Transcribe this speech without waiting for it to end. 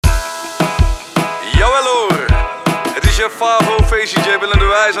Favo-Feest-DJ Willem de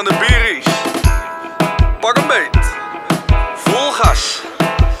Wijs aan de Bieries. Pak een beet. Vol gas.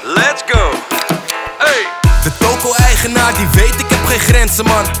 Let's go. Hey. De toko-eigenaar die weet ik heb geen grenzen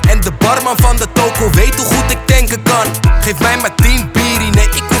man. En de barman van de toko weet hoe goed ik tanken kan. Geef mij maar 10 bierie, nee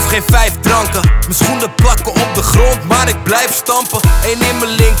ik hoef geen 5 dranken. Mijn schoenen plakken op de grond, maar ik blijf stampen. 1 in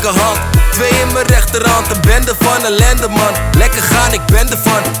mijn linkerhand, 2 in mijn rechterhand. Een bende van ellende man, lekker gaan ik ben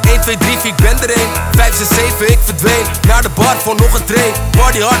ervan. 1, 2, 3, 4 ik ben er 1, 5, 6, 7 ik verdween. Naar de bar voor nog een tray,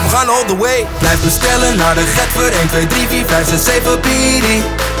 party hard we gaan all the way. Blijf bestellen naar de Getver, 1, 2, 3, 4, 5, 6, 7 bierie.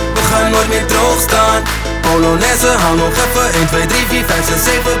 We gaan nooit meer droog staan. Polonaise, hou nog even 1, 2, 3, 4, 5, 6,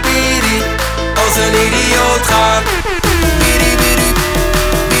 7 bierie. Als een idioot gaan. Bierie, bierie,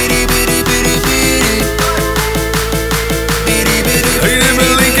 bierie, bierie, bierie, bierie. Bierie, bierie, bierie. 1 in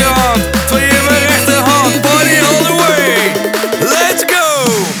mijn linkerhand, 2 in mijn rechterhand. Party all the way. Let's go.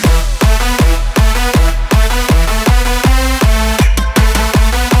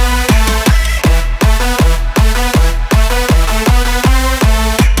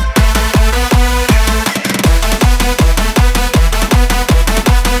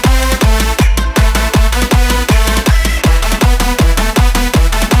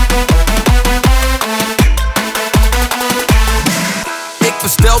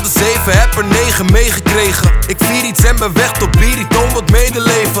 Bestelde 7, heb er 9 meegekregen. Ik vier iets en ben weg tot Bierie, toon wat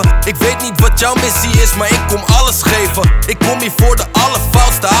medeleven. Ik weet niet wat jouw missie is, maar ik kom alles geven. Ik kom hier voor de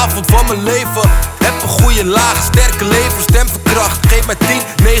allerfoutste avond van mijn leven. Heb een goede laag, sterke lever, stemverkracht. Geef mij 10,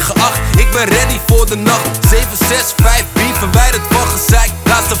 9, 8, ik ben ready voor de nacht. 7, 6, 5, bier, verwijderd van gezeik.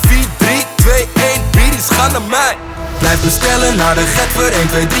 Laatste 4, 3, 2, 1, Bieries gaan naar mij. Blijf bestellen naar de Getver, 1,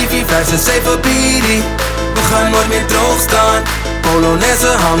 2, 3, 4, 5, 6, 7 bierie. We gaan nooit meer droog staan. Polonaise,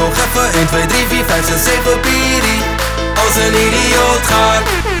 hou nog even 1, 2, 3, 4, 5, 6, 7 bierie. Als een idioot gaan.